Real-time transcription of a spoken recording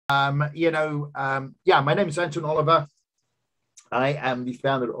Yeah, my name is Anton Oliver. I am the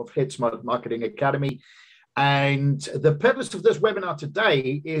founder of Head Smart Marketing Academy. And the purpose of this webinar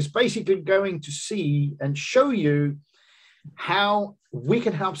today is basically going to see and show you how we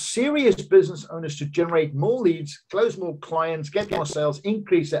can help serious business owners to generate more leads, close more clients, get more sales,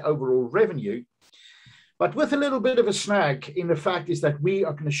 increase their overall revenue. But with a little bit of a snag in the fact is that we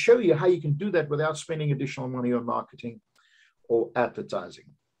are going to show you how you can do that without spending additional money on marketing or advertising.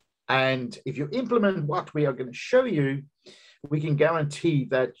 And if you implement what we are going to show you, we can guarantee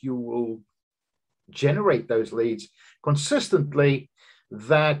that you will generate those leads consistently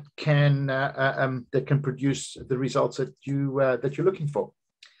that can produce the results that you're looking for.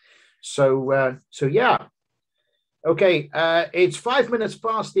 So yeah. Okay, it's 5 minutes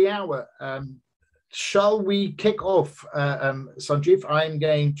past the hour. Shall we kick off, Sanjeev? I'm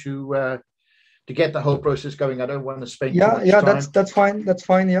going to get the whole process going. I don't want to spend too much time. That's fine. That's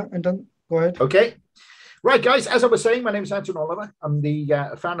fine. Yeah, and then go ahead. Okay. Right, guys, as I was saying, my name is Anton Oliver. I'm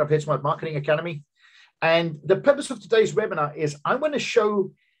the founder of Head Smart Marketing Academy. And the purpose of today's webinar is I want to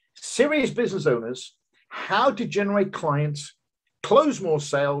show serious business owners how to generate clients, close more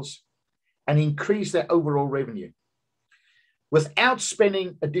sales, and increase their overall revenue without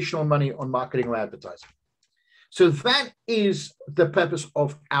spending additional money on marketing or advertising. So that is the purpose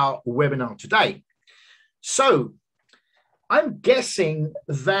of our webinar today. So I'm guessing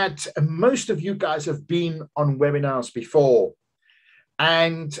that most of you guys have been on webinars before.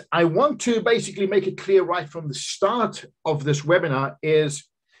 And I want to basically make it clear right from the start of this webinar is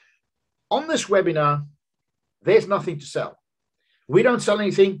on this webinar, there's nothing to sell. We don't sell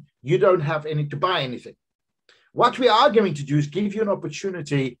anything. You don't have any to buy anything. What we are going to do is give you an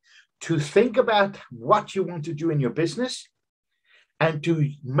opportunity to think about what you want to do in your business and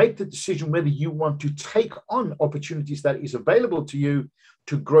to make the decision whether you want to take on opportunities that is available to you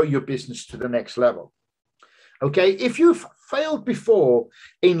to grow your business to the next level. Okay, if you've failed before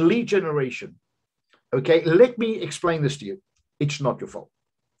in lead generation, okay, let me explain this to you. It's not your fault,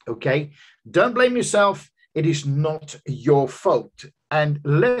 okay? Don't blame yourself. It is not your fault. And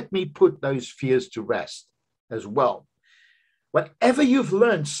let me put those fears to rest as well. Whatever you've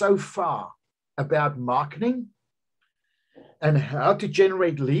learned so far about marketing and how to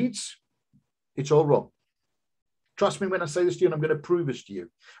generate leads, it's all wrong. Trust me when I say this to you, and I'm going to prove this to you.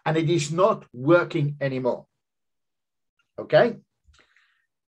 And it is not working anymore. Okay?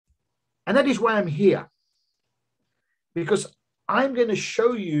 And that is why I'm here. Because I'm going to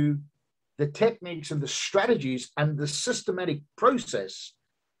show you the techniques and the strategies and the systematic process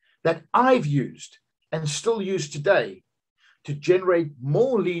that I've used and still use today to generate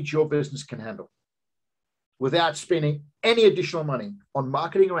more leads your business can handle without spending any additional money on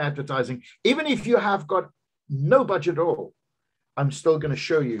marketing or advertising. Even if you have got no budget at all, I'm still going to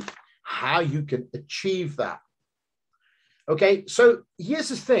show you how you can achieve that. Okay, so here's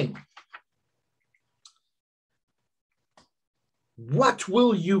the thing. What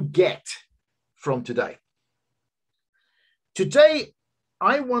will you get from today? Today,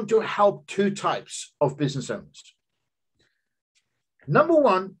 I want to help two types of business owners. Number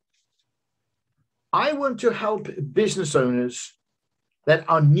one, I want to help business owners that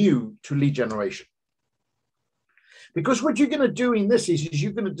are new to lead generation. Because what you're going to do in this is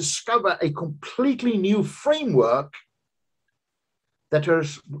you're going to discover a completely new framework that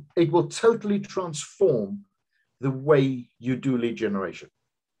it will totally transform the way you do lead generation.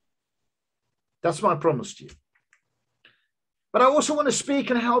 That's my promise to you. But I also want to speak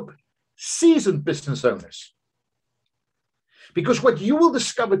and help seasoned business owners. Because what you will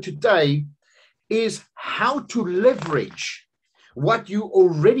discover today is how to leverage what you're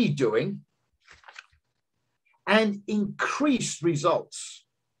already doing and increase results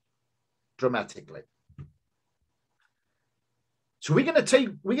dramatically. So we're going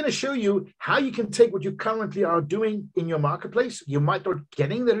to show you how you can take what you currently are doing in your marketplace. You might not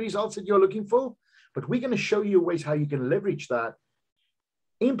getting the results that you're looking for, but we're going to show you ways how you can leverage that,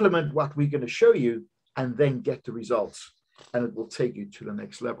 implement what we're going to show you, and then get the results. And it will take you to the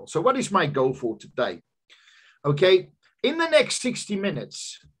next level. So what is my goal for today? Okay, in the next 60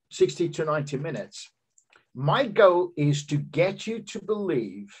 minutes, 60 to 90 minutes, my goal is to get you to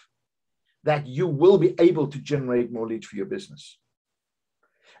believe that you will be able to generate more leads for your business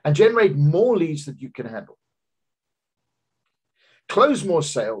and generate more leads that you can handle, close more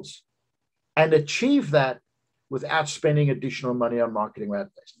sales, and achieve that without spending additional money on marketing or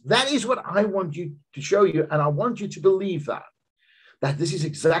advertising. That is what I want you to show you, and I want you to believe that this is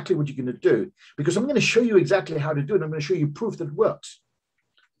exactly what you're going to do, because I'm going to show you exactly how to do it. I'm going to show you proof that it works.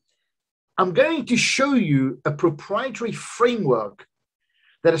 I'm going to show you a proprietary framework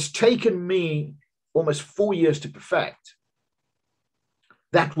that has taken me almost 4 years to perfect,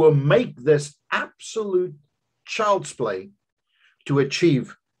 that will make this absolute child's play to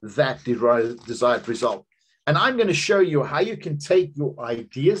achieve that desired result. And I'm going to show you how you can take your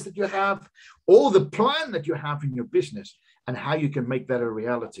ideas that you have, or the plan that you have in your business, and how you can make that a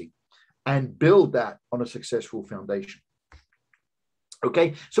reality and build that on a successful foundation.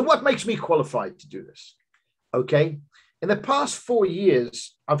 Okay, so what makes me qualified to do this? Okay, in the past 4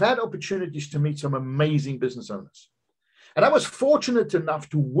 years, I've had opportunities to meet some amazing business owners. And I was fortunate enough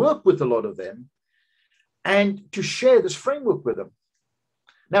to work with a lot of them and to share this framework with them.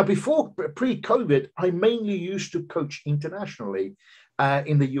 Now, before pre-COVID, I mainly used to coach internationally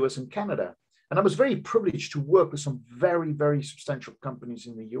in the US and Canada. And I was very privileged to work with some very, very substantial companies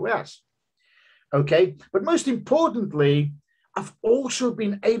in the US. Okay, but most importantly, I've also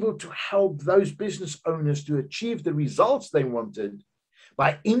been able to help those business owners to achieve the results they wanted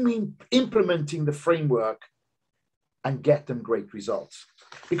by implementing the framework and get them great results.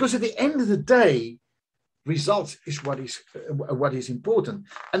 Because at the end of the day, results is what is important.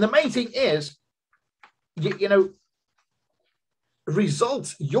 And the main thing is, you know,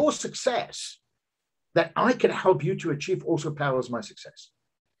 results, your success that I can help you to achieve also powers my success.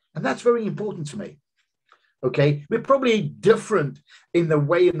 And that's very important to me. Okay, we're probably different in the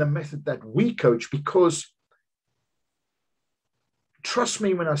way and the method that we coach, because trust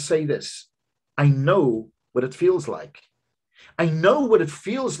me when I say this, I know what it feels like. I know what it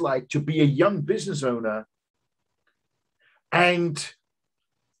feels like to be a young business owner and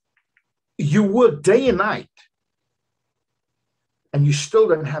you work day and night and you still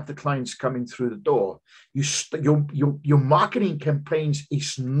don't have the clients coming through the door. Your marketing campaigns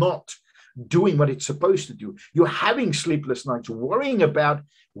is not doing what it's supposed to do. You're having sleepless nights, worrying about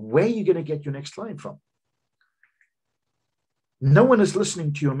where you're going to get your next client from. No one is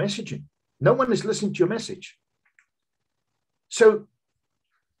listening to your messaging. No one is listening to your message. So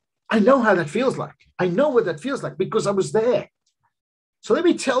I know how that feels like. I know what that feels like because I was there. So let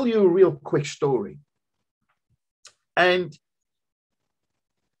me tell you a real quick story. And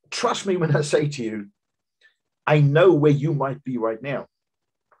trust me when I say to you, I know where you might be right now,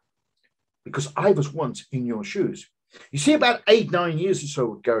 because I was once in your shoes. You see, about 8-9 years or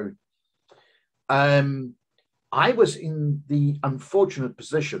so ago, I was in the unfortunate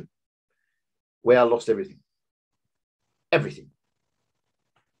position where I lost everything. Everything.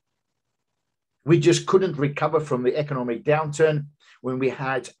 We just couldn't recover from the economic downturn when we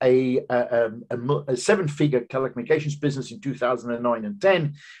had a 7-figure telecommunications business in 2009 and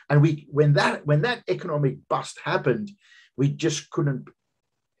 10. And when that economic bust happened, we just couldn't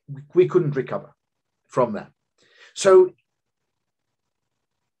recover from that. So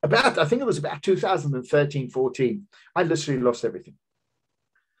I think it was about 2013, 14, I literally lost everything.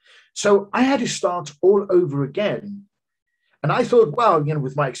 So I had to start all over again. And I thought, well, you know,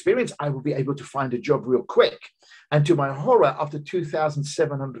 with my experience, I will be able to find a job real quick. And to my horror, after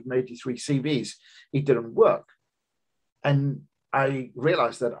 2,783 CVs, it didn't work. And I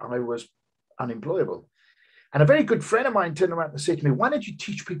realized that I was unemployable. And a very good friend of mine turned around and said to me, why don't you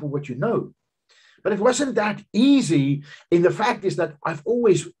teach people what you know? But it wasn't that easy. And the fact is that I've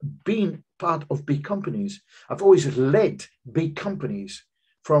always been part of big companies. I've always led big companies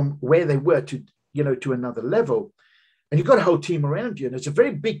from where they were to, you know, to another level. And you've got a whole team around you. And it's a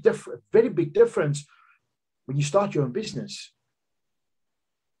very big difference when you start your own business.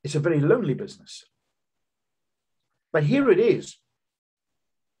 It's a very lonely business. But here it is.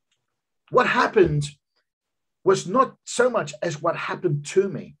 What happened was not so much as what happened to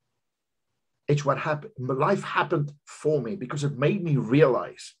me. It's what happened. Life happened for me because it made me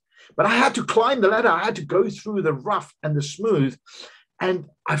realize. But I had to climb the ladder. I had to go through the rough and the smooth. And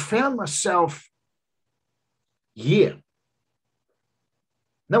I found myself here.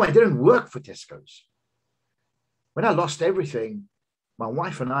 No, I didn't work for Tesco's. When I lost everything, my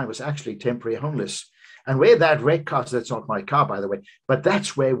wife and I was actually temporary homeless. And where that red car, that's not my car, by the way, but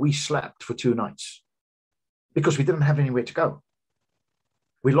that's where we slept for 2 nights because we didn't have anywhere to go.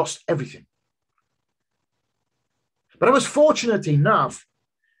 We lost everything. But I was fortunate enough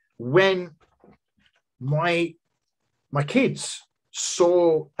when my kids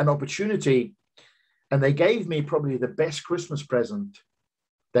saw an opportunity and they gave me probably the best Christmas present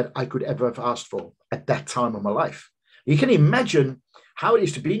that I could ever have asked for at that time of my life. You can imagine how it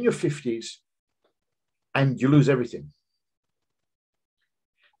is to be in your 50s and you lose everything.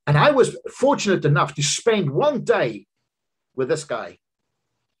 And I was fortunate enough to spend one day with this guy.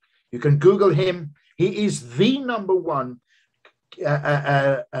 You can Google him. He is the #1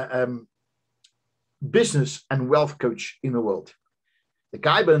 business and wealth coach in the world. the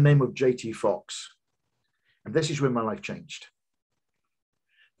guy by the name of J.T. Fox. And this is where my life changed.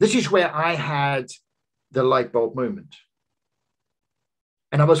 This is where I had the light bulb moment.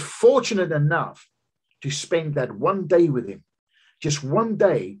 And I was fortunate enough to spend that one day with him. Just one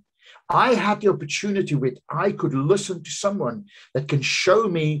day, I had the opportunity where I could listen to someone that can show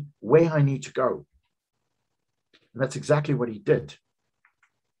me where I need to go. And that's exactly what he did.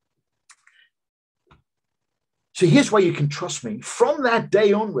 So here's why you can trust me. From that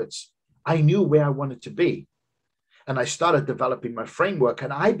day onwards, I knew where I wanted to be. And I started developing my framework.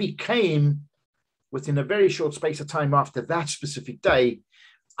 And I became, within a very short space of time after that specific day,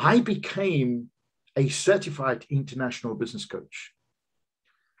 I became a certified international business coach.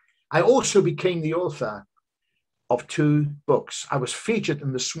 I also became the author of 2 books. I was featured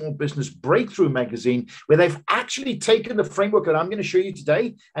in the Small Business Breakthrough magazine, where they've actually taken the framework that I'm going to show you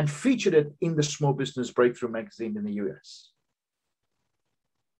today and featured it in the Small Business Breakthrough magazine in the US.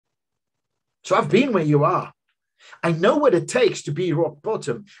 So I've been where you are. I know what it takes to be rock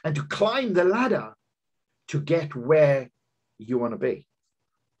bottom and to climb the ladder to get where you want to be.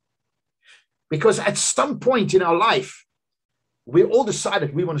 Because at some point in our life, we all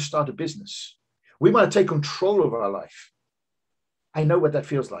decided we want to start a business. We want to take control of our life. I know what that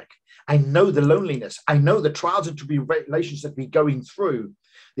feels like. I know the loneliness. I know the trials and tribulations that we're going through,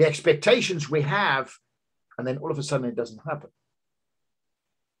 the expectations we have, and then all of a sudden it doesn't happen.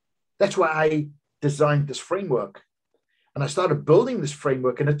 That's why I designed this framework. And I started building this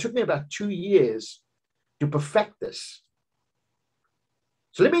framework, and it took me about 2 years to perfect this.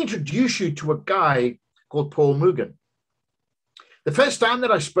 So let me introduce you to a guy called Paul Mugen. The first time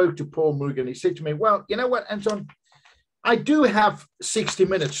that I spoke to Paul Mugen, he said to me, well, you know what, Anton, I do have 60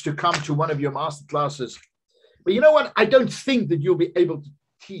 minutes to come to one of your master classes. But you know what? I don't think that you'll be able to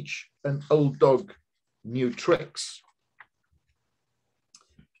teach an old dog new tricks.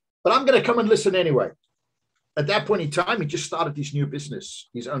 But I'm going to come and listen anyway. At that point in time, he just started his new business,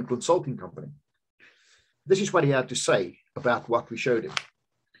 his own consulting company. This is what he had to say about what we showed him.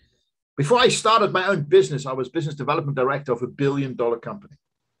 Before I started my own business, I was business development director of a $1 billion company.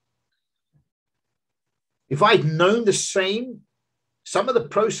 If I'd known some of the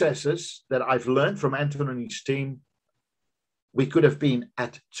processes that I've learned from Anton and his team, we could have been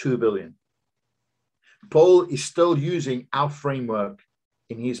at 2 billion. Paul is still using our framework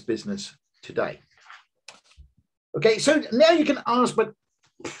in his business today. Okay, so now you can ask, but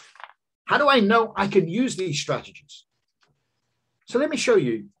how do I know I can use these strategies? So let me show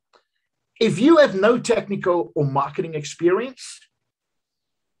you. If you have no technical or marketing experience,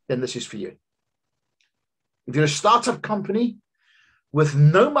 then this is for you. If you're a startup company with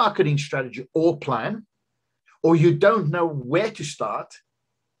no marketing strategy or plan, or you don't know where to start,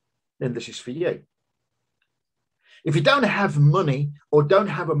 then this is for you. If you don't have money or don't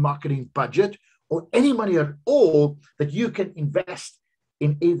have a marketing budget or any money at all that you can invest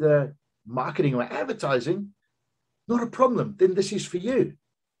in either marketing or advertising, not a problem, then this is for you.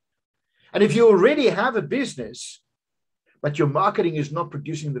 And if you already have a business, but your marketing is not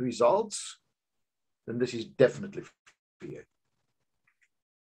producing the results, then this is definitely for you.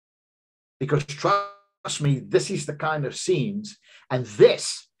 Because trust me, this is the kind of scenes, and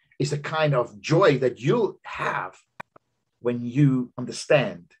this is the kind of joy that you'll have when you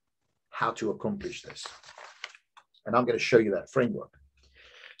understand how to accomplish this. And I'm going to show you that framework.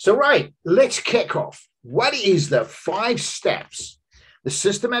 So, right, let's kick off. What is the 5 steps, the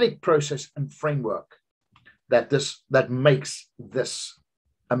systematic process and framework that makes this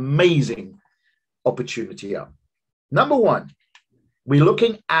amazing opportunity up? Number 1, we're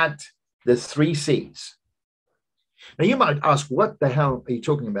looking at the 3 C's. Now, you might ask, what the hell are you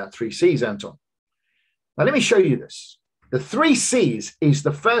talking about 3 C's, Anton? Now, let me show you this. The 3 C's is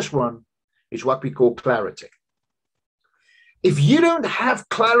the first one is what we call clarity. If you don't have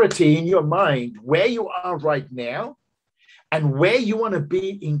clarity in your mind where you are right now and where you want to be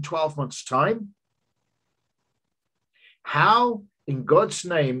in 12 months' time, how in God's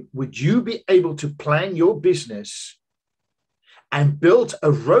name would you be able to plan your business and build a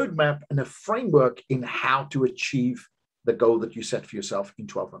roadmap and a framework in how to achieve the goal that you set for yourself in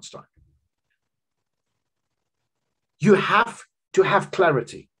 12 months' time? You have to have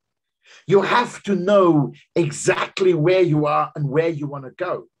clarity. You have to know exactly where you are and where you want to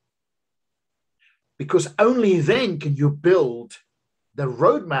go. Because only then can you build the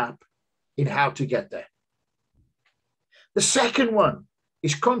roadmap in how to get there. The second one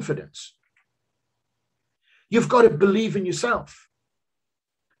is confidence. You've got to believe in yourself.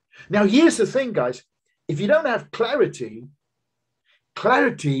 Now, here's the thing, guys. If you don't have clarity,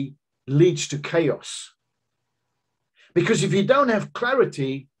 clarity leads to chaos. Because if you don't have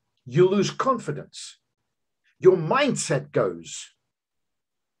clarity, you lose confidence. Your mindset goes.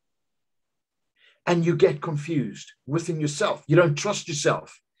 And you get confused within yourself. You don't trust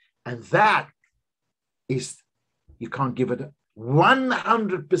yourself. And that is, you can't give it a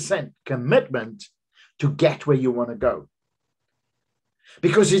 100% commitment to get where you want to go.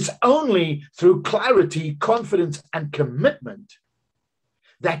 Because it's only through clarity, confidence, and commitment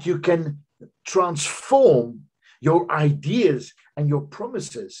that you can transform your ideas and your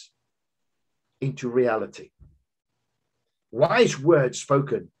promises into reality. Wise words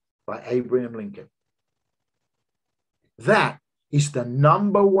spoken by Abraham Lincoln. That is the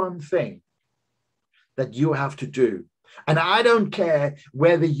number one thing that you have to do. And I don't care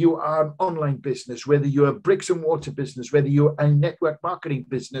whether you are an online business, whether you're a bricks and mortar business, whether you're a network marketing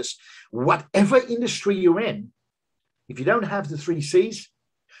business, whatever industry you're in, if you don't have the 3 C's,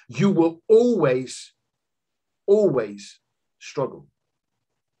 you will always struggle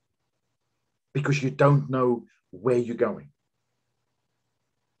because you don't know where you're going.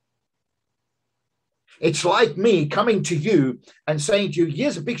 It's like me coming to you and saying to you,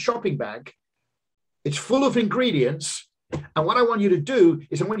 here's a big shopping bag. It's full of ingredients. And what I want you to do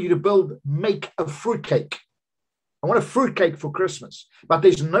is I want you to make a fruitcake. I want a fruitcake for Christmas, but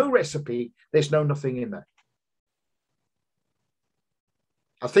there's no recipe. There's nothing in there.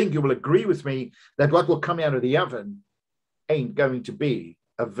 I think you will agree with me that what will come out of the oven ain't going to be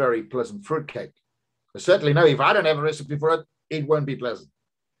a very pleasant fruitcake. I certainly know if I don't have a recipe for it, it won't be pleasant.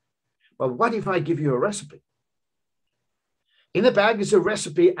 But what if I give you a recipe? In the bag is a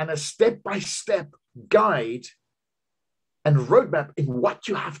recipe and a step-by-step guide and roadmap in what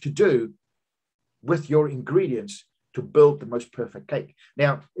you have to do with your ingredients to build the most perfect cake.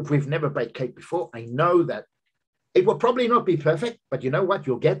 Now, if we've never baked cake before, I know that it will probably not be perfect, but you know what?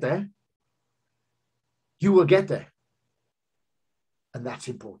 You'll get there. You will get there. And that's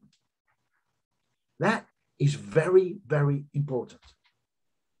important. That is very, very important.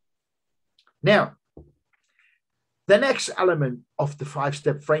 Now, the next element of the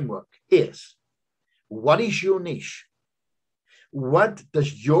 5-step framework is, what is your niche? What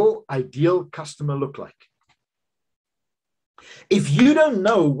does your ideal customer look like? If you don't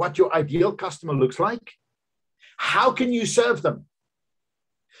know what your ideal customer looks like, how can you serve them?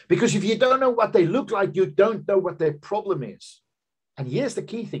 Because if you don't know what they look like, you don't know what their problem is. And here's the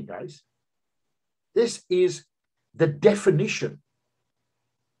key thing, guys. This is the definition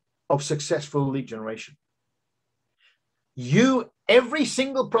of successful lead generation. Every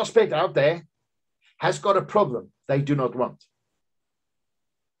single prospect out there has got a problem they do not want.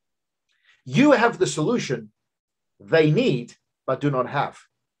 You have the solution they need, but do not have.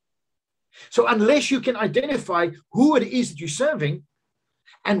 So unless you can identify who it is that you're serving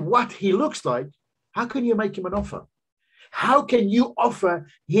and what he looks like, how can you make him an offer? How can you offer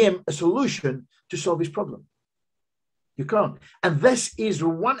him a solution to solve his problem? You can't. And this is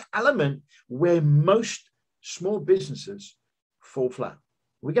one element where most small businesses fall flat.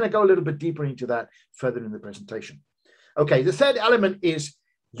 We're going to go a little bit deeper into that further in the presentation. Okay, the third element is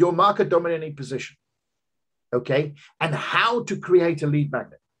your market dominating position. Okay, and how to create a lead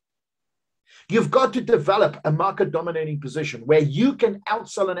magnet. You've got to develop a market dominating position where you can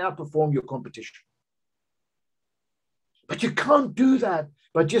outsell and outperform your competition. But you can't do that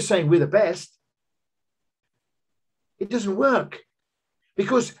by just saying we're the best. It doesn't work,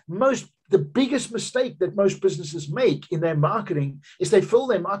 because the biggest mistake that most businesses make in their marketing is they fill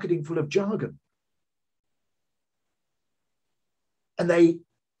their marketing full of jargon. And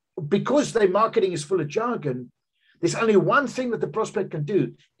because their marketing is full of jargon, there's only one thing that the prospect can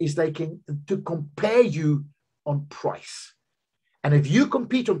do is to compare you on price. And if you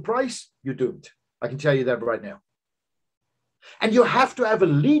compete on price, you're doomed. I can tell you that right now. And you have to have a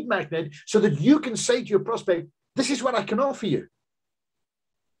lead magnet so that you can say to your prospect, this is what I can offer you.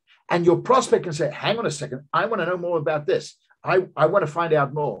 And your prospect can say, hang on a second, I want to know more about this. I want to find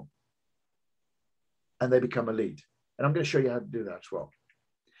out more. And they become a lead. And I'm going to show you how to do that as well.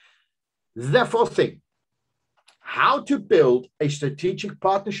 The fourth thing, how to build a strategic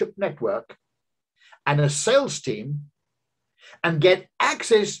partnership network and a sales team and get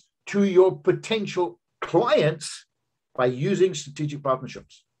access to your potential clients by using strategic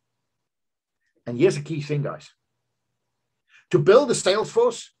partnerships. And here's a key thing, guys. To build a sales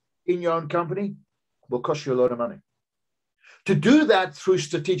force in your own company will cost you a lot of money. To do that through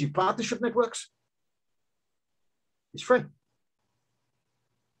strategic partnership networks, it's free.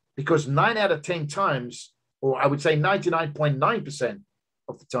 Because 9 out of 10 times, or I would say 99.9%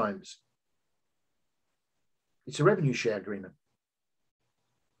 of the times, it's a revenue share agreement.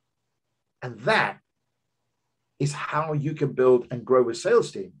 And that is how you can build and grow a sales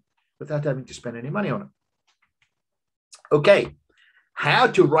team without having to spend any money on it. Okay, how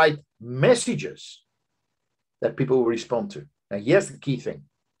to write messages that people will respond to. Now, here's the key thing.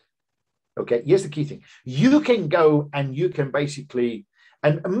 Okay, here's the key thing. You can go and you can basically,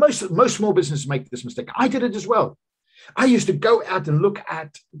 and most small businesses make this mistake. I did it as well. I used to go out and look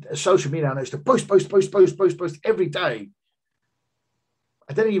at social media and I used to post every day.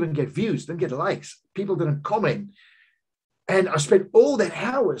 I didn't even get views, didn't get likes. People didn't comment. And I spent all that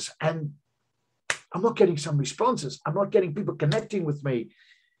hours and I'm not getting some responses. I'm not getting people connecting with me.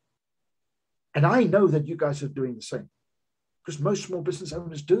 And I know that you guys are doing the same because most small business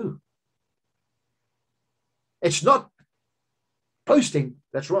owners do. It's not posting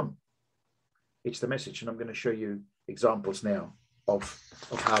that's wrong. It's the message. And I'm going to show you examples now of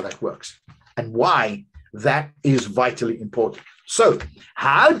how that works and why that is vitally important. So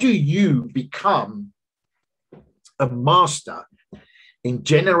how do you become a master in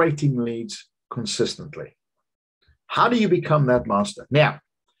generating leads consistently? How do you become that master? Now,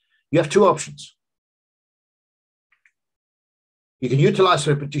 you have two options. You can utilize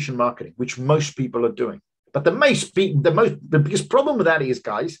repetition marketing, which most people are doing. But the biggest problem with that is,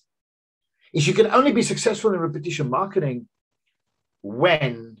 guys, is you can only be successful in repetition marketing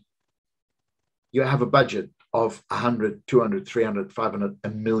when you have a budget of 100, 200, 300, 500, a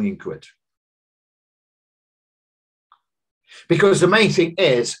million quid. Because the main thing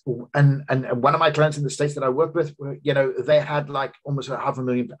is, and one of my clients in the States that I work with, you know, they had like almost a half a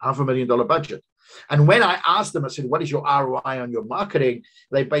million dollar budget. And when I asked them, I said, what is your ROI on your marketing?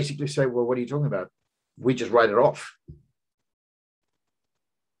 They basically say, well, what are you talking about? We just write it off.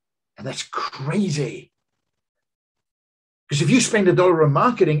 And that's crazy. Because if you spend $1 on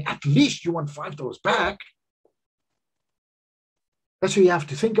marketing, at least you want $5 back. That's how you have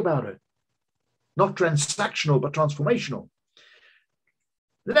to think about it. Not transactional, but transformational.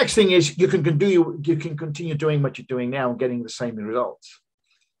 The next thing is you can continue doing what you're doing now and getting the same results.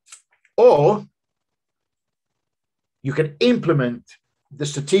 Or you can implement the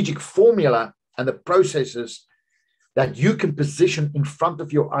strategic formula and the processes that you can position in front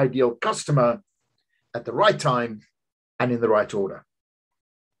of your ideal customer at the right time and in the right order.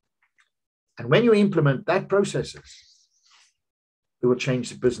 And when you implement that processes, it will change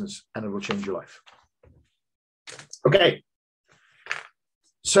the business and it will change your life. Okay.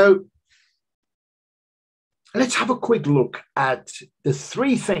 So let's have a quick look at the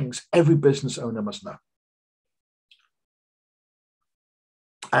 3 things every business owner must know.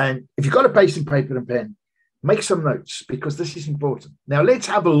 And if you've got a piece of paper and pen, make some notes because this is important. Now, let's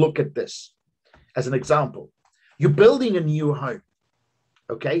have a look at this as an example. You're building a new home,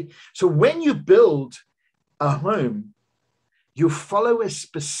 okay? So when you build a home, you follow a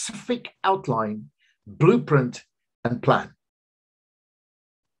specific outline, blueprint, and plan.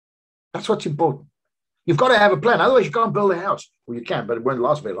 That's what's important. You've got to have a plan. Otherwise, you can't build a house. Well, you can, but it won't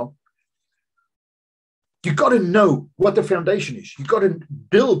last very long. You've got to know what the foundation is. You've got to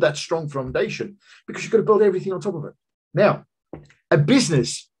build that strong foundation because you've got to build everything on top of it. Now, a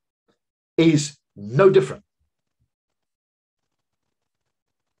business is no different.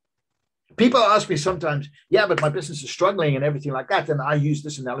 People ask me sometimes, yeah, but my business is struggling and everything like that. And I use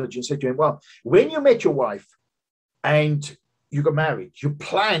this analogy and say to him, well, when you met your wife and you got married, you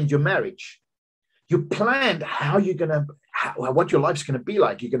planned your marriage. You planned how you're going to, what your life's going to be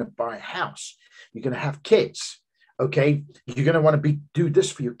like. You're going to buy a house. You're going to have kids. Okay. You're going to want to do this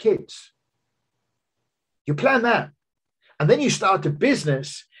for your kids. You plan that. And then you start a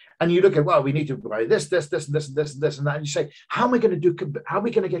business and you look at, well, we need to buy this, and this, and this, and this, and this, and that. And you say, how am I going to do, how are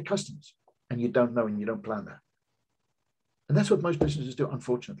we going to get customers? And you don't know and you don't plan that. And that's what most businesses do,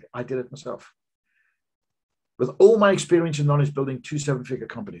 unfortunately. I did it myself. With all my experience and knowledge building 2 7-figure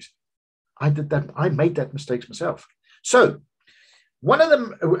companies, I did that. I made that mistakes myself. So one of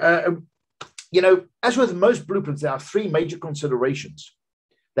them, you know, as with most blueprints, there are 3 major considerations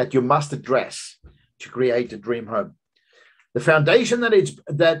that you must address to create a dream home. The foundation that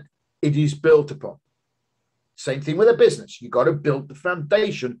it is built upon. Same thing with a business. You got to build the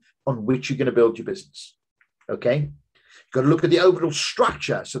foundation on which you're going to build your business. Okay. You've got to look at the overall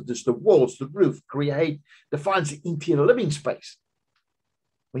structure. So there's the walls, the roof, defines the interior living space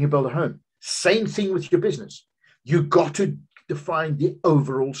when you build a home. Same thing with your business. You got to define the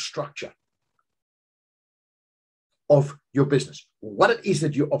overall structure of your business. What it is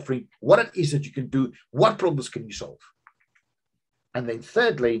that you're offering, what it is that you can do, what problems can you solve? And then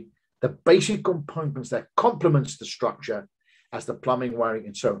thirdly, the basic components that complements the structure as the plumbing, wiring,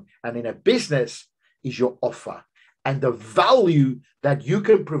 and so on. And in a business is your offer and the value that you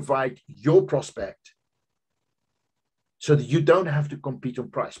can provide your prospect so that you don't have to compete on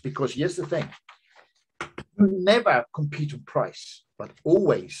price. Because here's the thing, you never compete on price, but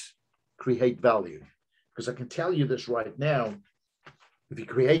always create value. Because I can tell you this right now, if you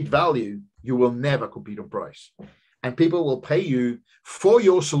create value, you will never compete on price. And people will pay you for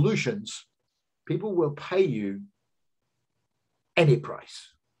your solutions. People will pay you any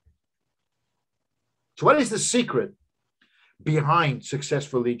price. So what is the secret behind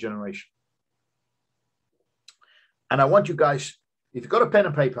successful lead generation? And I want you guys, if you've got a pen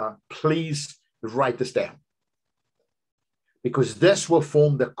and paper, please write this down. Because this will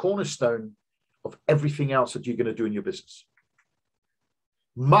form the cornerstone of everything else that you're going to do in your business.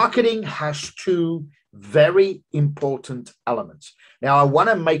 Marketing has two very important elements. Now, I want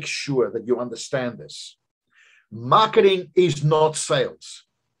to make sure that you understand this. Marketing is not sales.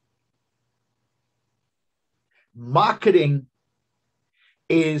 Marketing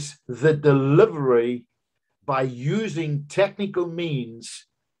is the delivery by using technical means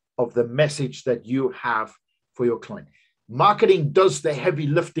of the message that you have for your client. Marketing does the heavy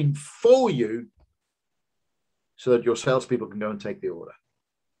lifting for you so that your salespeople can go and take the order.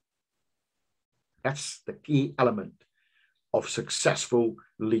 That's the key element of successful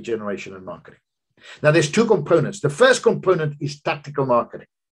lead generation and marketing. Now, there's two components. The first component is tactical marketing.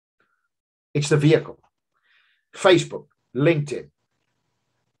 It's the vehicle. Facebook, LinkedIn,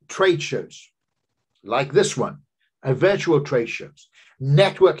 trade shows like this one, virtual trade shows,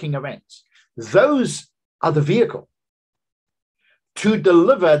 networking events. Those are the vehicle to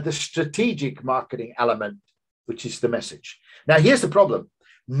deliver the strategic marketing element, which is the message. Now, here's the problem.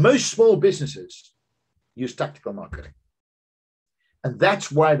 Most small businesses use tactical marketing. And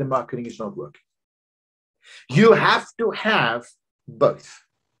that's why the marketing is not working. You have to have both.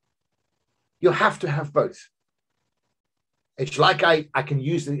 You have to have both. It's like I can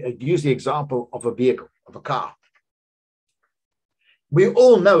use the example of a vehicle, of a car. We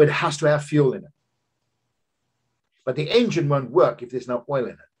all know it has to have fuel in it. But the engine won't work if there's no oil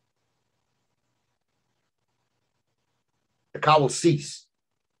in it. The car will cease.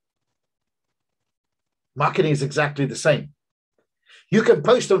 Marketing is exactly the same. You can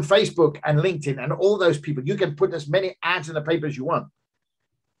post on Facebook and LinkedIn and all those people. You can put as many ads in the paper as you want.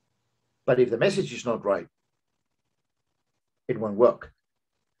 But if the message is not right, it won't work.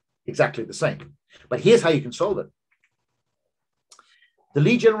 Exactly the same. But here's how you can solve it. The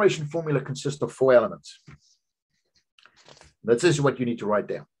lead generation formula consists of 4 elements. This is what you need to write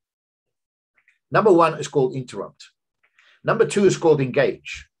down. Number 1 is called interrupt. Number 2 is called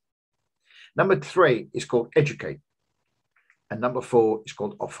engage. Number 3 is called educate. And number 4 is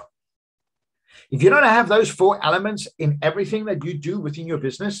called offer. If you don't have those 4 elements in everything that you do within your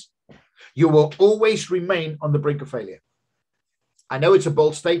business, you will always remain on the brink of failure. I know it's a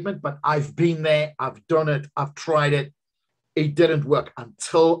bold statement, but I've been there, I've done it, I've tried it. It didn't work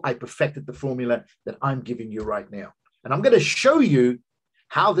until I perfected the formula that I'm giving you right now. And I'm going to show you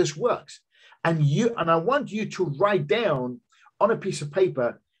how this works. And I want you to write down on a piece of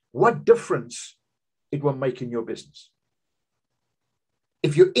paper what difference it will make in your business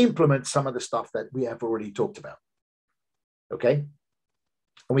if you implement some of the stuff that we have already talked about. Okay? And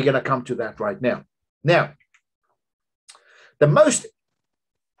we're going to come to that right now. Now,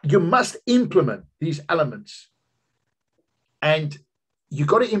 you must implement these elements, and you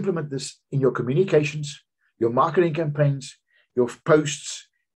got to implement this in your communications, your marketing campaigns, your posts,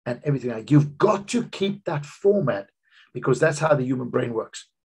 and everything like that. You've got to keep that format because that's how the human brain works.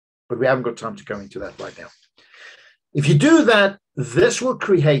 But we haven't got time to go into that right now. If you do that, this will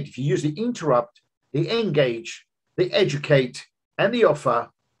create, if you use the interrupt, the engage, the educate, and the offer,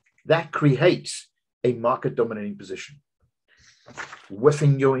 that creates a market dominating position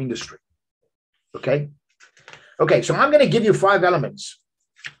within your industry. Okay? Okay, so I'm going to give you 5 elements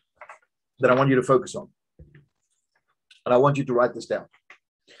that I want you to focus on. And I want you to write this down.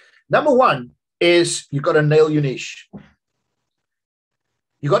 Number 1 is you've got to nail your niche.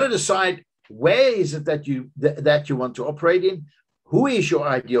 You've got to decide where is it that you want to operate in, who is your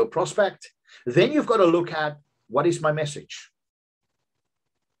ideal prospect. Then you've got to look at what is my message.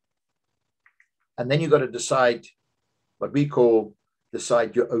 And then you've got to decide what we call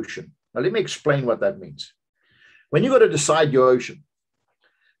decide your ocean. Now, let me explain what that means. When you've got to decide your ocean,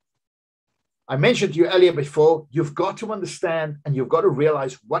 I mentioned to you earlier before, you've got to understand and you've got to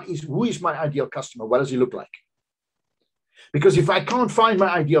realize who is my ideal customer? What does he look like? Because if I can't find my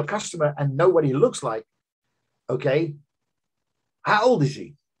ideal customer and know what he looks like, okay, how old is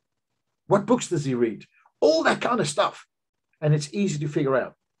he? What books does he read? All that kind of stuff. And it's easy to figure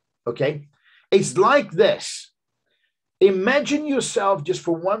out, okay? It's like this. Imagine yourself just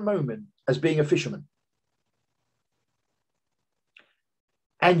for one moment as being a fisherman.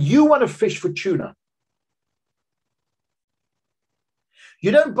 and you want to fish for tuna,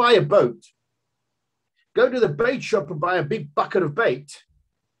 you don't buy a boat, go to the bait shop and buy a big bucket of bait,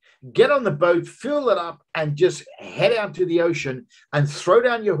 get on the boat, fill it up, and just head out to the ocean and throw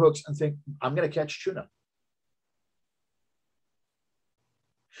down your hooks and think, I'm going to catch tuna.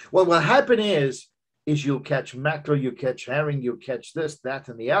 Well, what will happen is you'll catch mackerel, you'll catch herring, you'll catch this, that,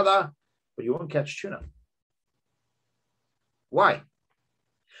 and the other, but you won't catch tuna. Why?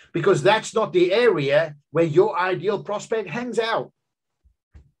 Because that's not the area where your ideal prospect hangs out.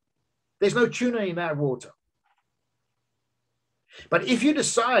 There's no tuna in that water. But if you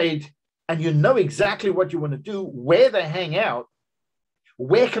decide and you know exactly what you want to do, where they hang out,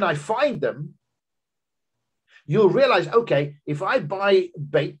 where can I find them, you'll realize, okay, if I buy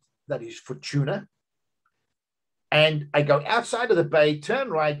bait that is for tuna, and I go outside of the bay, turn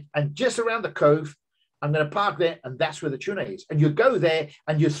right, and just around the cove, I'm going to park there, and that's where the tuna is. And you go there,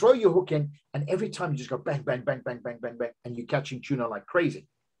 and you throw your hook in, and every time you just go bang, bang, bang, bang, bang, bang, bang, and you're catching tuna like crazy.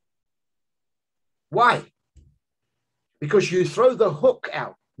 Why? Because you throw the hook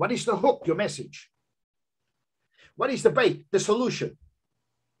out. What is the hook? Your message. What is the bait? The solution.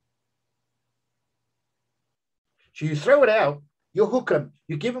 So you throw it out, you hook them,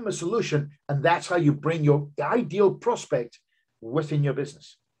 you give them a solution, and that's how you bring your ideal prospect within your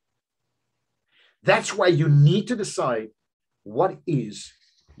business. That's why you need to decide what is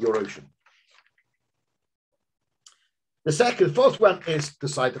your ocean. The fourth one is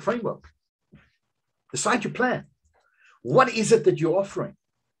decide the framework. Decide your plan. What is it that you're offering?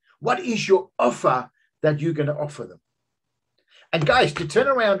 What is your offer that you're going to offer them? And guys, to turn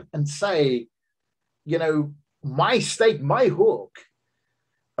around and say, you know, my stake, my hook,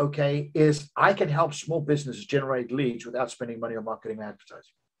 okay, is I can help small businesses generate leads without spending money on marketing and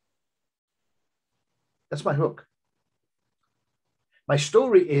advertising. That's my hook. My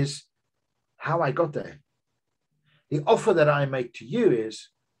story is how I got there. The offer that I make to you is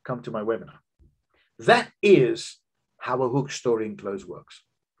come to my webinar. That is how a hook story in close works,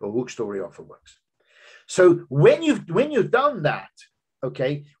 or hook story offer works. So when you've done that,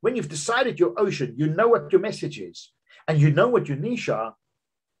 okay, when you've decided your ocean, you know what your message is, and you know what your niche are,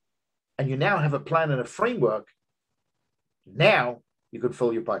 and you now have a plan and a framework, now you can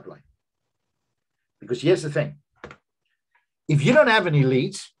fill your pipeline. Because here's the thing. If you don't have any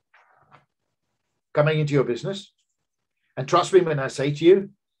leads coming into your business, and trust me when I say to you,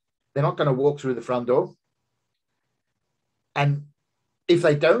 they're not going to walk through the front door. And if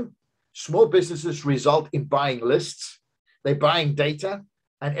they don't, small businesses result in buying lists. They're buying data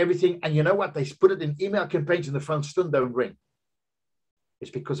and everything. And you know what? They put it in email campaigns and the phone still don't ring.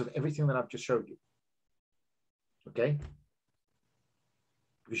 It's because of everything that I've just showed you. Okay?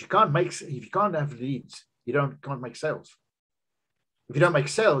 Because if you can't have leads, you can't make sales. If you don't make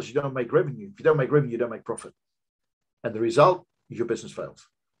sales, you don't make revenue. If you don't make revenue, you don't make profit. And the result is your business fails.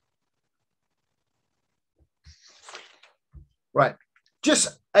 Right.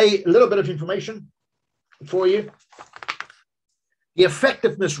 Just a little bit of information for you. The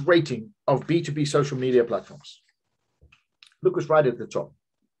effectiveness rating of B2B social media platforms. Look what's right at the top.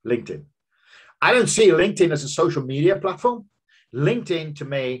 LinkedIn. I don't see LinkedIn as a social media platform. LinkedIn to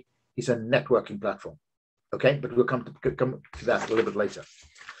me is a networking platform. Okay, but we'll come to that a little bit later.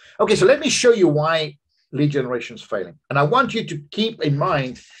 Okay, so let me show you why lead generation is failing. And I want you to keep in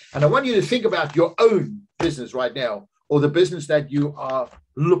mind, and I want you to think about your own business right now, or the business that you are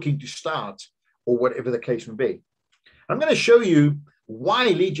looking to start, or whatever the case may be. I'm going to show you why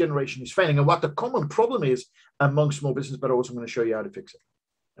lead generation is failing and what the common problem is among small business, but also I'm going to show you how to fix it.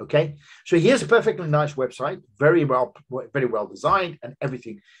 Okay, so here's a perfectly nice website, very well designed and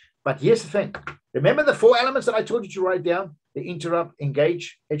everything. But here's the thing. Remember the 4 elements that I told you to write down? The interrupt,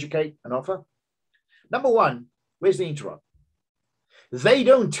 engage, educate, and offer. Number 1, where's the interrupt? They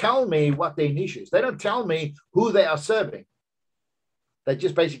don't tell me what their niche is. They don't tell me who they are serving. They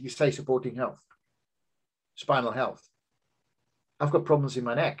just basically say supporting health, spinal health. I've got problems in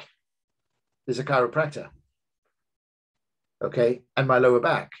my neck. There's a chiropractor. Okay, and my lower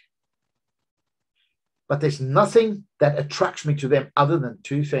back. But there's nothing that attracts me to them other than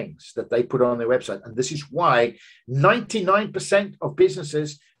 2 things that they put on their website. And this is why 99% of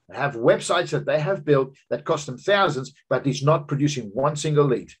businesses have websites that they have built that cost them thousands, but is not producing one single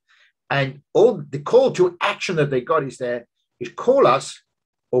lead. And all the call to action that they got is call us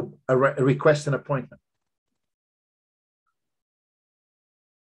or request an appointment.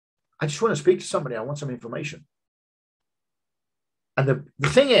 I just want to speak to somebody. I want some information. And the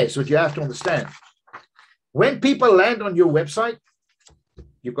thing is, what you have to understand, when people land on your website,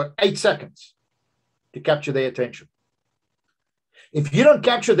 you've got 8 seconds to capture their attention. If you don't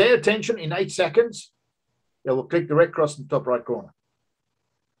capture their attention in 8 seconds, they will click the red cross in the top right corner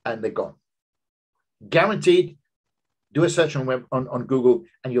and they're gone. Guaranteed. Do a search on Google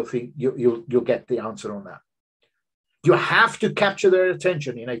and you'll get the answer on that. You have to capture their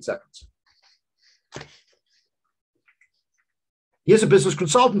attention in 8 seconds. Here's a business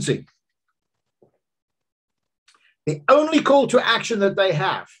consultancy. The only call to action that they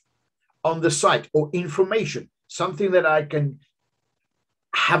have on the site or information, something that I can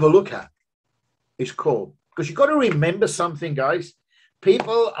have a look at, is call. Because you've got to remember something, guys.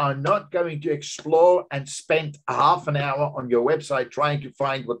 People are not going to explore and spend half an hour on your website trying to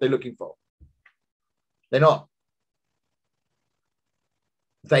find what they're looking for. They're not.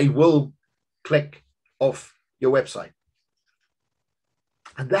 They will click off your website.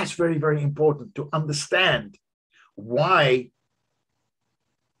 And that's very, very important to understand why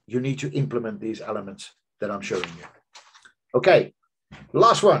you need to implement these elements that I'm showing you. Okay,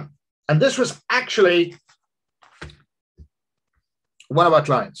 last one. And this was actually one of our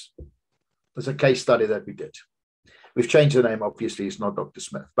clients. It's a case study that we did. We've changed the name, obviously, it's not Dr.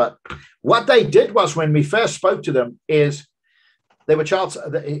 Smith. But what they did was, when we first spoke to them, is he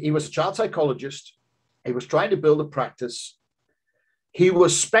was a child psychologist. He was trying to build a practice. He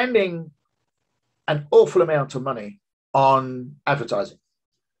was spending an awful amount of money on advertising.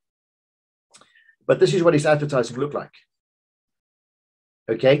 But this is what his advertising looked like.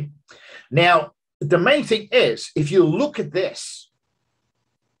 Okay. Now, the main thing is, if you look at this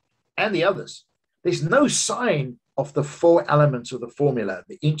and the others, there's no sign of the 4 elements of the formula: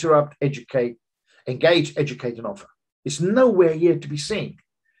 the interrupt, educate, engage, educate, and offer. It's nowhere here to be seen.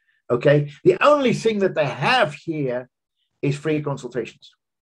 Okay. The only thing that they have here is free consultations.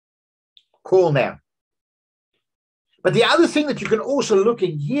 Call now. But the other thing that you can also look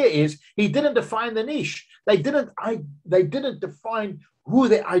in here is, he didn't define the niche. They didn't define who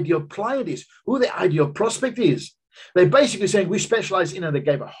the ideal client is, who the ideal prospect is. They're basically saying, we specialize in, and they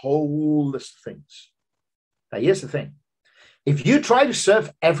gave a whole list of things. Now, here's the thing. If you try to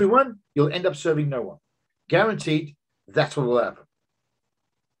serve everyone, you'll end up serving no one. Guaranteed, that's what will happen.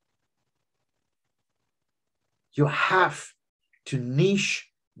 You have to niche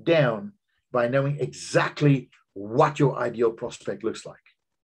down by knowing exactly what your ideal prospect looks like.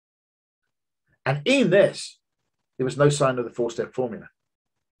 And in this, there was no sign of the 4-step formula.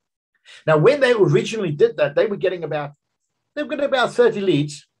 Now, when they originally did that, they were getting about 30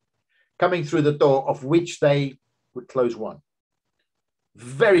 leads coming through the door, of which they would close 1.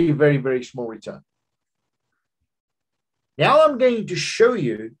 Very, very, very small return. Now I'm going to show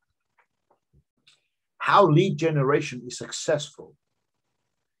you how lead generation is successful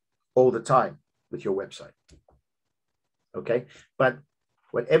all the time with your website. Okay, but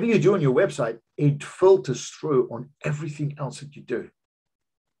whatever you do on your website, it filters through on everything else that you do.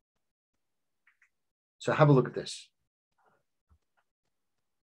 So have a look at this.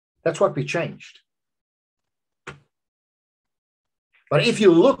 That's what we changed. But if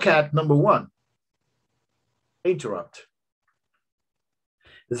you look at number 1, interrupt,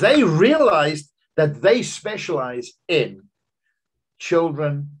 they realized that they specialize in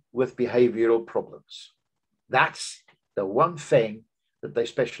children with behavioral problems. That's the one thing that they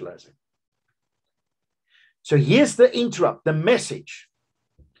specialize in. So here's the interrupt, the message.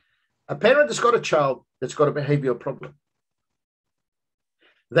 A parent has got a child that's got a behavioral problem.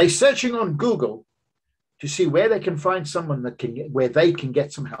 They're searching on Google to see where they can find someone where they can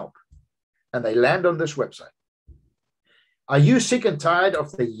get some help. And they land on this website. Are you sick and tired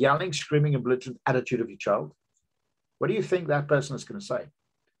of the yelling, screaming, and belligerent attitude of your child? What do you think that person is going to say?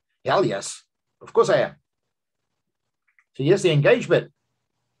 Hell yes, of course I am. So here's the engagement.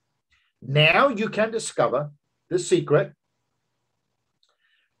 Now you can discover the secret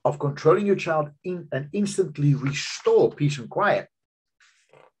of controlling your child and instantly restore peace and quiet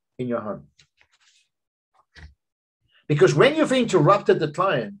in your home. Because when you've interrupted the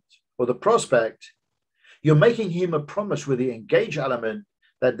client or the prospect, you're making him a promise with the engage element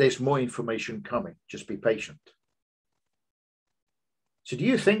that there's more information coming. Just be patient. So do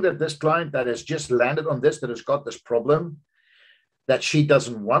you think that this client that has just landed on this, that has got this problem that she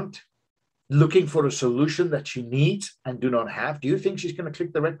doesn't want, looking for a solution that she needs and do not have, do you think she's going to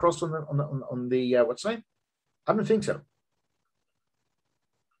click the red cross on the what's name? I don't think so.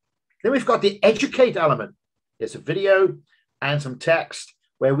 Then we've got the educate element. There's a video and some text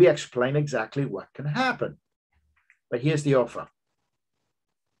where we explain exactly what can happen. But here's the offer.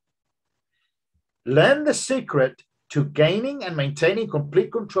 Learn the secret to gaining and maintaining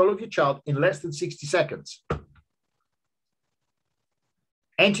complete control of your child in less than 60 seconds.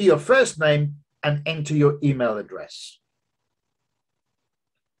 Enter your first name and enter your email address.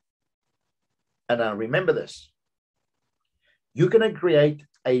 And now remember this. You're going to create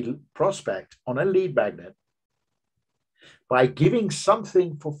a prospect on a lead magnet by giving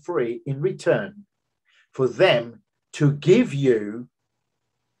something for free in return for them to give you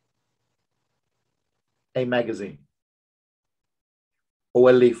a magazine or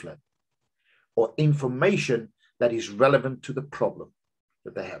a leaflet or information that is relevant to the problem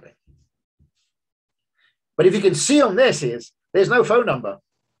that they're having. But if you can see on this is there's no phone number.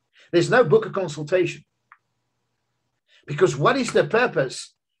 There's no book a consultation. Because what is the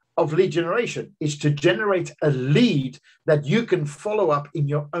purpose of lead generation? Is to generate a lead that you can follow up in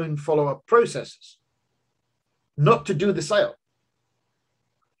your own follow-up processes, not to do the sale.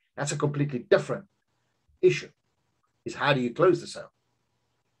 That's a completely different issue, is how do you close the sale?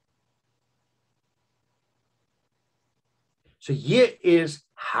 So here is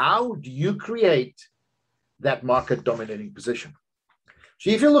how do you create that market dominating position. So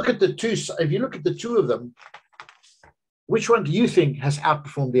if you look at the two of them, which one do you think has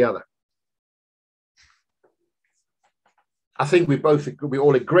outperformed the other? I think we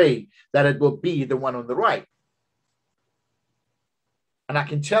all agree that it will be the one on the right. And I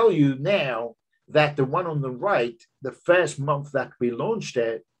can tell you now that the one on the right, the first month that we launched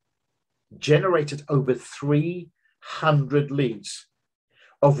it, generated over 300 leads,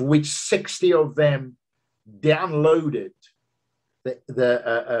 of which 60 of them downloaded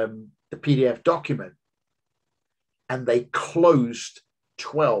the PDF document, and they closed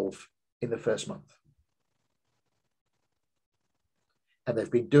 12 in the first month. And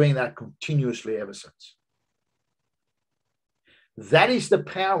they've been doing that continuously ever since. That is the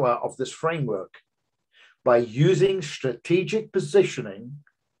power of this framework. By using strategic positioning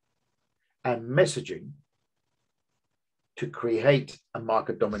and messaging to create a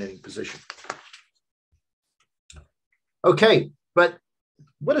market dominating position. Okay, but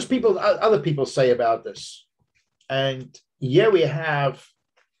what does other people say about this? And here we have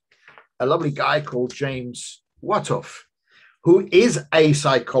a lovely guy called James Watoff, who is a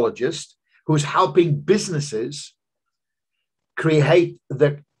psychologist who's helping businesses create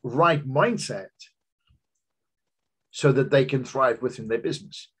the right mindset so that they can thrive within their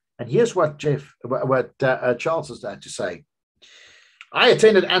business. And here's what Charles has had to say. I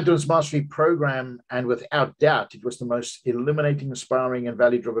attended Anton's Mastery program, and without doubt, it was the most illuminating, inspiring, and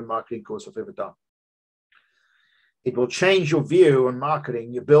value-driven marketing course I've ever done. It will change your view on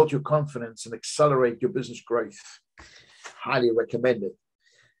marketing, you build your confidence, and accelerate your business growth. Highly recommend it.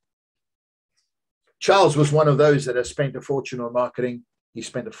 Charles was one of those that has spent a fortune on marketing. He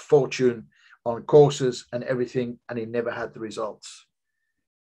spent a fortune on courses and everything, and he never had the results.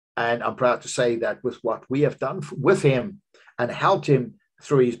 And I'm proud to say that with what we have done with him and helped him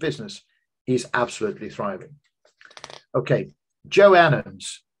through his business, he's absolutely thriving. Okay, Joe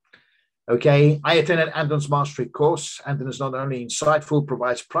Annans. Okay, I attended Anton's Mastery course. Anton is not only insightful,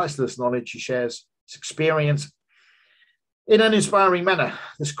 provides priceless knowledge, he shares his experience in an inspiring manner.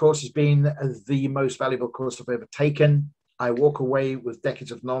 This course has been the most valuable course I've ever taken. I walk away with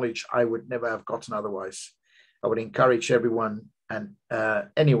decades of knowledge I would never have gotten otherwise. I would encourage everyone and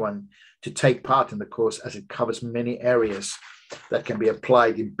anyone to take part in the course, as it covers many areas that can be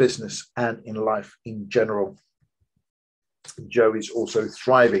applied in business and in life in general. Joe is also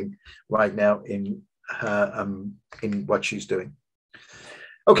thriving right now in what she's doing.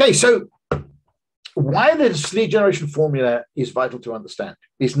 Okay, so why this lead generation formula is vital to understand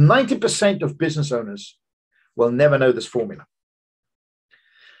is 90% of business owners will never know this formula.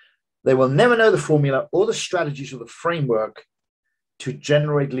 They will never know the formula or the strategies or the framework to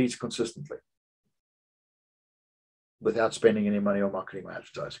generate leads consistently without spending any money on marketing or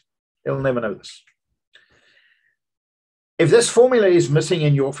advertising. They'll never know this. If this formula is missing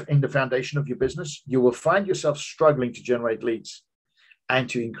in the foundation of your business, you will find yourself struggling to generate leads and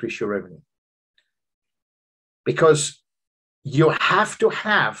to increase your revenue. Because you have to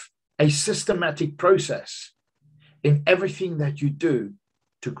have a systematic process in everything that you do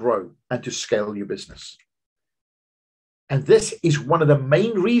to grow and to scale your business. And this is one of the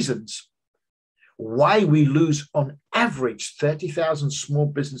main reasons why we lose on average 30,000 small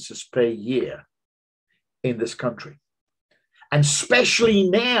businesses per year in this country. And especially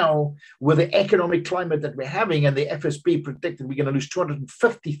now with the economic climate that we're having, and the FSB predicted we're going to lose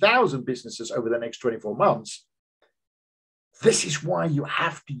 250,000 businesses over the next 24 months. This is why you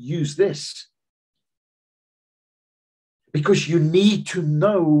have to use this. Because you need to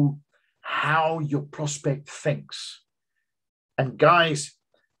know how your prospect thinks. And guys,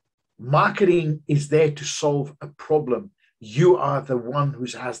 marketing is there to solve a problem. You are the one who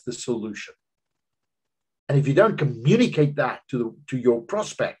has the solution. And if you don't communicate that to your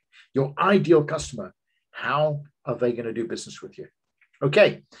prospect, your ideal customer, how are they going to do business with you?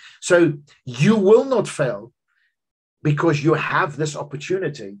 Okay, so you will not fail because you have this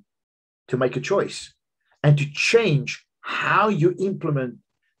opportunity to make a choice and to change how you implement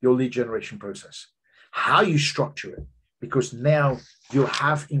your lead generation process, how you structure it, because now you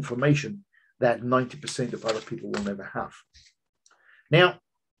have information that 90% of other people will never have. Now,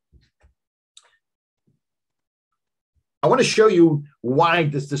 I want to show you why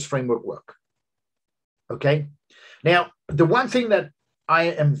does this framework work. Okay. Now, the one thing that I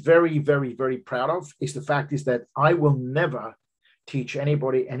am very, very, very proud of is the fact is that I will never teach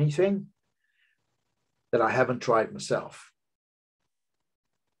anybody anything that I haven't tried myself.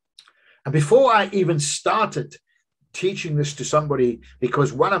 And before I even started teaching this to somebody,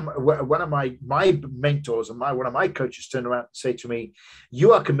 because one of my mentors and one of my coaches turned around and said to me,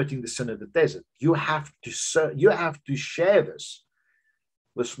 "You are committing the sin of the desert. You have to share this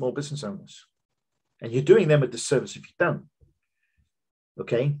with small business owners, and you're doing them a disservice if you don't."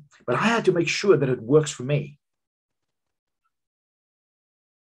 Okay, but I had to make sure that it works for me.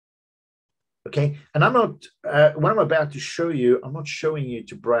 Okay, and I'm not what I'm about to show you, I'm not showing you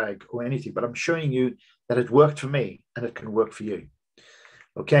to brag or anything, but I'm showing you that it worked for me and it can work for you.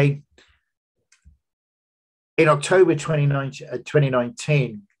 Okay, in October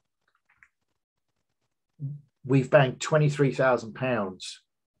 2019, we've banked £23,000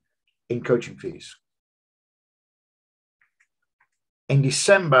 in coaching fees. In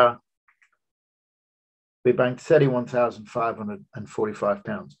December, we banked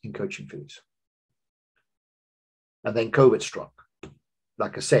 £31,545 in coaching fees. And then COVID struck.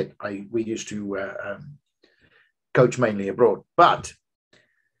 Like I said, we used to coach mainly abroad. But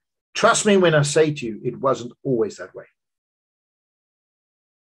trust me when I say to you, it wasn't always that way.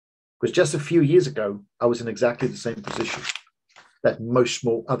 Because just a few years ago, I was in exactly the same position that most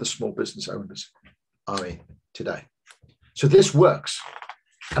other small business owners are in today. So this works.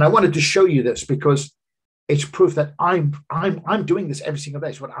 And I wanted to show you this because it's proof that I'm doing this every single day.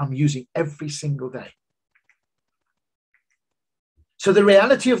 It's what I'm using every single day. So the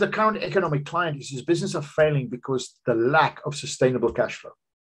reality of the current economic climate is his business are failing because the lack of sustainable cash flow.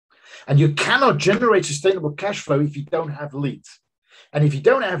 And you cannot generate sustainable cash flow if you don't have leads. And if you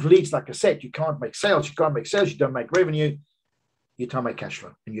don't have leads, like I said, you can't make sales. You can't make sales. You don't make revenue. You don't make cash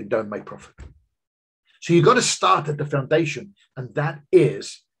flow and you don't make profit. So you've got to start at the foundation, and that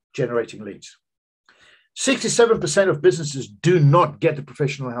is generating leads. 67% of businesses do not get the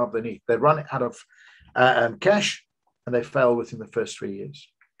professional help they need. They run out of cash and they fail within the first 3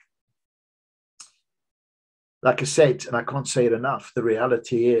 years. Like I said, and I can't say it enough, the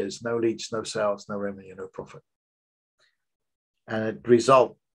reality is no leads, no sales, no revenue, no profit. And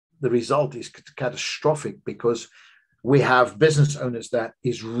the result is catastrophic because we have business owners that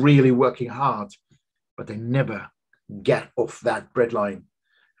is really working hard, but they never get off that breadline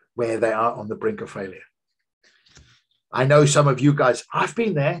where they are on the brink of failure. I know some of you guys, I've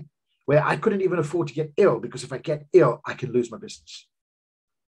been there where I couldn't even afford to get ill because if I get ill, I can lose my business.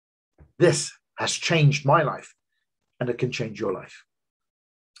 This has changed my life and it can change your life.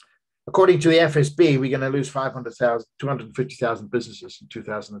 According to the FSB, we're going to lose 250,000 businesses in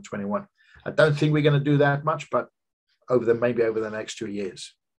 2021. I don't think we're going to do that much, but maybe over the next 2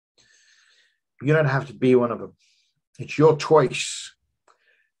 years. You don't have to be one of them. It's your choice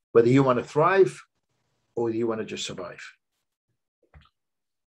whether you want to thrive or you want to just survive.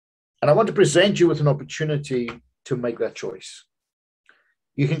 And I want to present you with an opportunity to make that choice.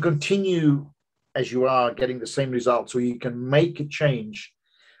 You can continue as you are getting the same results, or you can make a change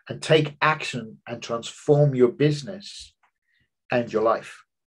and take action and transform your business and your life.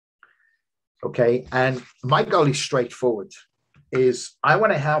 Okay, and my goal is straightforward. I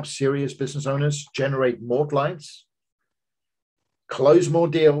want to help serious business owners generate more clients, close more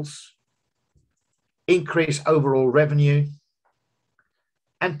deals, increase overall revenue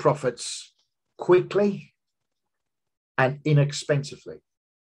and profits quickly and inexpensively.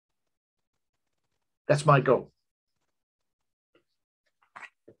 That's my goal.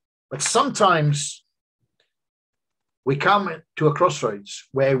 But sometimes we come to a crossroads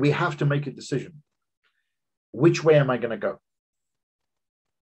where we have to make a decision. Which way am I going to go?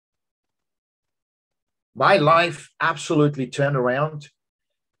 My life absolutely turned around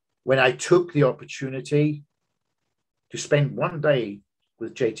when I took the opportunity to spend one day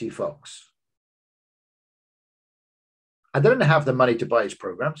with JT Fox. I didn't have the money to buy his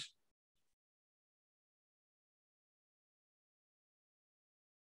programs.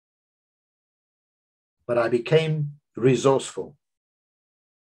 But I became resourceful.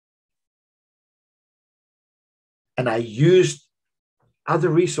 And I used other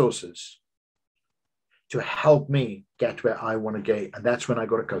resources to help me get where I want to get. And that's when I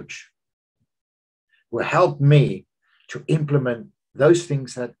got a coach who helped me to implement those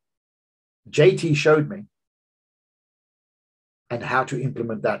things that JT showed me and how to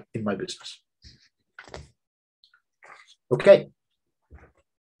implement that in my business. Okay.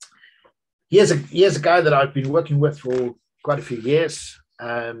 Here's a guy that I've been working with for quite a few years.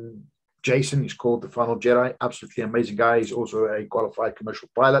 Jason, he's called the Final Jedi. Absolutely amazing guy. He's also a qualified commercial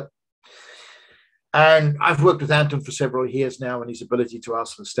pilot. And I've worked with Anton for several years now, and his ability to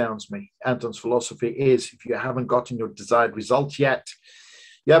hustle astounds me. Anton's philosophy is, if you haven't gotten your desired results yet,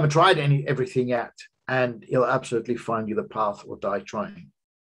 you haven't tried everything yet, and he'll absolutely find you the path or die trying.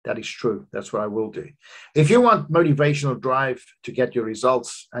 That is true. That's what I will do. If you want motivational drive to get your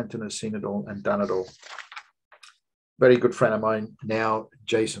results, Anton has seen it all and done it all. Very good friend of mine now,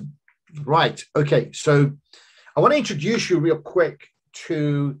 Jason. Right. Okay. So I want to introduce you real quick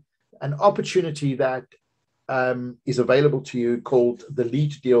to an opportunity that is available to you called the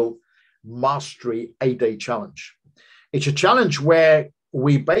Lead Deal Mastery 8-Day Challenge. It's a challenge where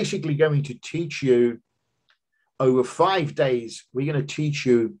we're basically going to teach you over 5 days. We're going to teach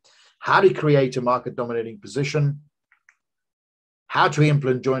you how to create a market dominating position, how to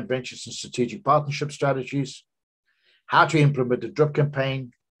implement joint ventures and strategic partnership strategies, how to implement a drip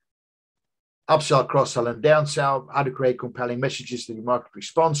campaign, upsell, cross-sell, and downsell, how to create compelling messages that your market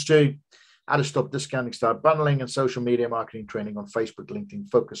responds to, how to stop discounting, start bundling, and social media marketing training on Facebook, LinkedIn,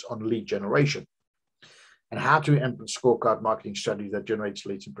 focus on lead generation, and how to implement scorecard marketing strategy that generates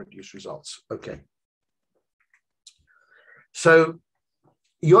leads and produce results. Okay. So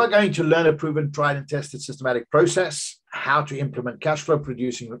you are going to learn a proven, tried and tested systematic process, how to implement cash flow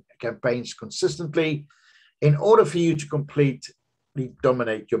producing campaigns consistently in order for you to completely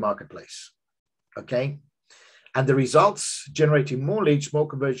dominate your marketplace. Okay. And the results, generating more leads, more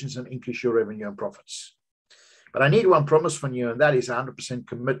conversions, and increase your revenue and profits. But I need one promise from you, and that is 100%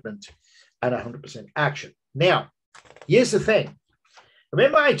 commitment and 100% action. Now, here's the thing.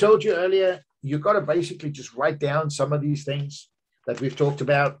 Remember I told you earlier, you got to basically just write down some of these things that we've talked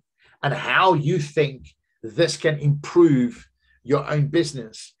about and how you think this can improve your own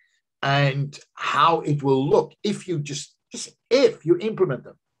business and how it will look if you just if you implement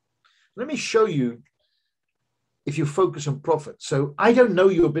them. Let me show you if you focus on profit. So I don't know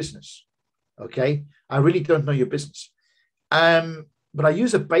your business, okay? I really don't know your business. But I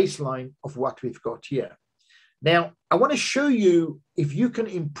use a baseline of what we've got here. Now, I want to show you if you can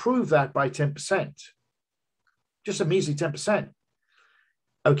improve that by 10%, just a measly 10%.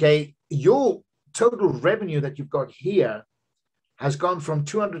 Okay, your total revenue that you've got here has gone from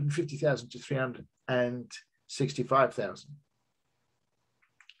 250,000 to 365,000.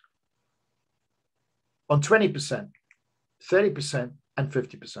 On 20%, 30%, and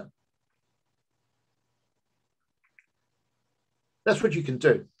 50%. That's what you can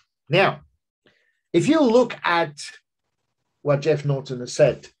do. Now, if you look at what Jeff Norton has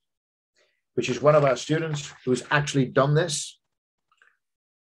said, which is one of our students who's actually done this,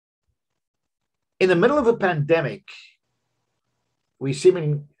 in the middle of a pandemic, we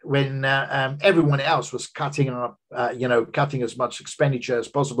seeming when everyone else was cutting up, cutting as much expenditure as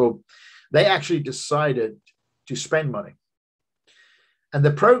possible, they actually decided to spend money. And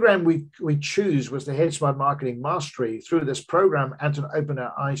the program we choose was the Head Smart Marketing Mastery. Through this program, Anton opened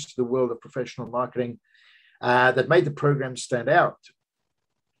our eyes to the world of professional marketing that made the program stand out.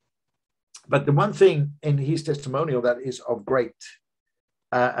 But the one thing in his testimonial that is of great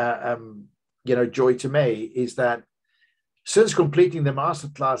joy to me is that since completing the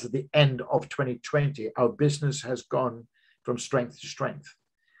masterclass at the end of 2020, our business has gone from strength to strength.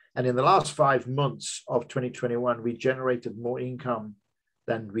 And in the last 5 months of 2021, we generated more income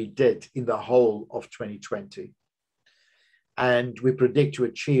than we did in the whole of 2020. And we predict to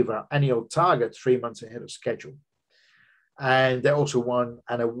achieve our annual target 3 months ahead of schedule. And they also won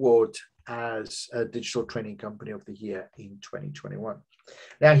an award as a Digital Training Company of the Year in 2021.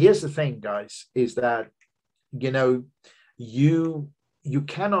 Now, here's the thing, guys, is that, you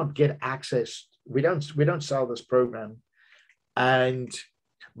cannot get access. We don't sell this program.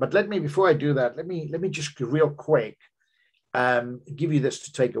 But before I do that, let me just real quick give you this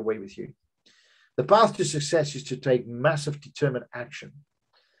to take away with you. The path to success is to take massive determined action.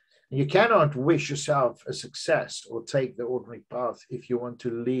 And you cannot wish yourself a success or take the ordinary path if you want to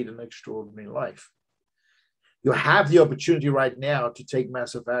lead an extraordinary life. You have the opportunity right now to take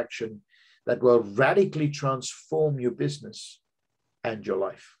massive action that will radically transform your business and your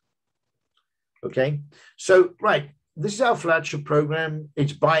life. Okay, so, right, this is our flagship program.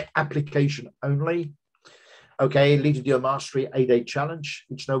 It's by application only. Okay, Lead to Deal Mastery 8-day challenge.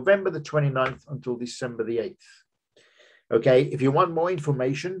 It's November the 29th until December the 8th. Okay, if you want more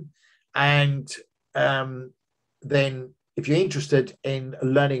information, and then if you're interested in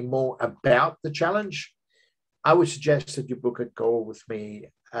learning more about the challenge, I would suggest that you book a call with me,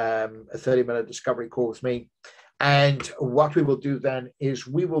 a 30-minute discovery call with me. And what we will do then is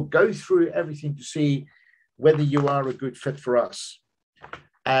we will go through everything to see whether you are a good fit for us.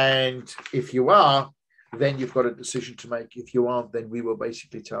 And if you are, then you've got a decision to make. If you aren't, then we will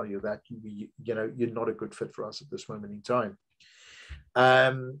basically tell you that you're not a good fit for us at this moment in time.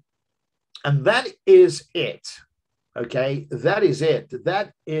 And that is it. Okay, that is it.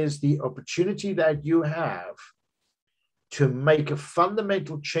 That is the opportunity that you have to make a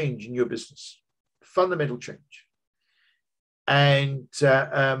fundamental change in your business. Fundamental change. And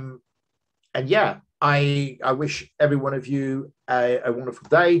yeah, I wish every one of you a wonderful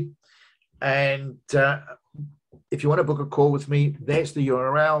day. And if you want to book a call with me, there's the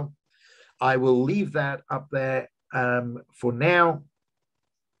URL. I will leave that up there for now.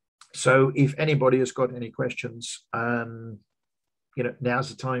 So if anybody has got any questions, now's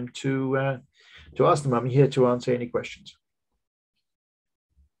the time to ask them. I'm here to answer any questions.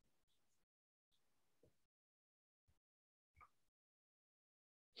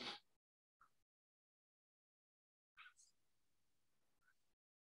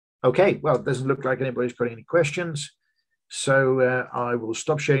 Okay, well, it doesn't look like anybody's got any questions. So I will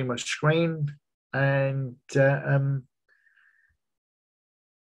stop sharing my screen, and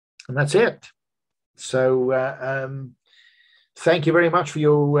that's it. So thank you very much for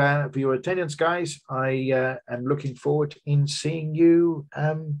your attendance, guys. I am looking forward in seeing you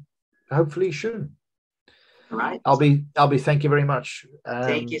hopefully soon. All right. I'll be. Thank you very much.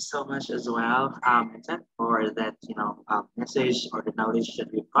 Thank you so much as well, Anton, for that message or the knowledge that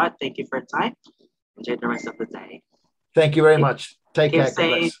we've got. Thank you for your time. Enjoy the rest of the day. Thank you very much. Take care.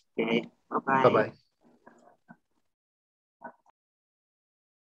 Safe. Okay. Bye bye. Bye bye.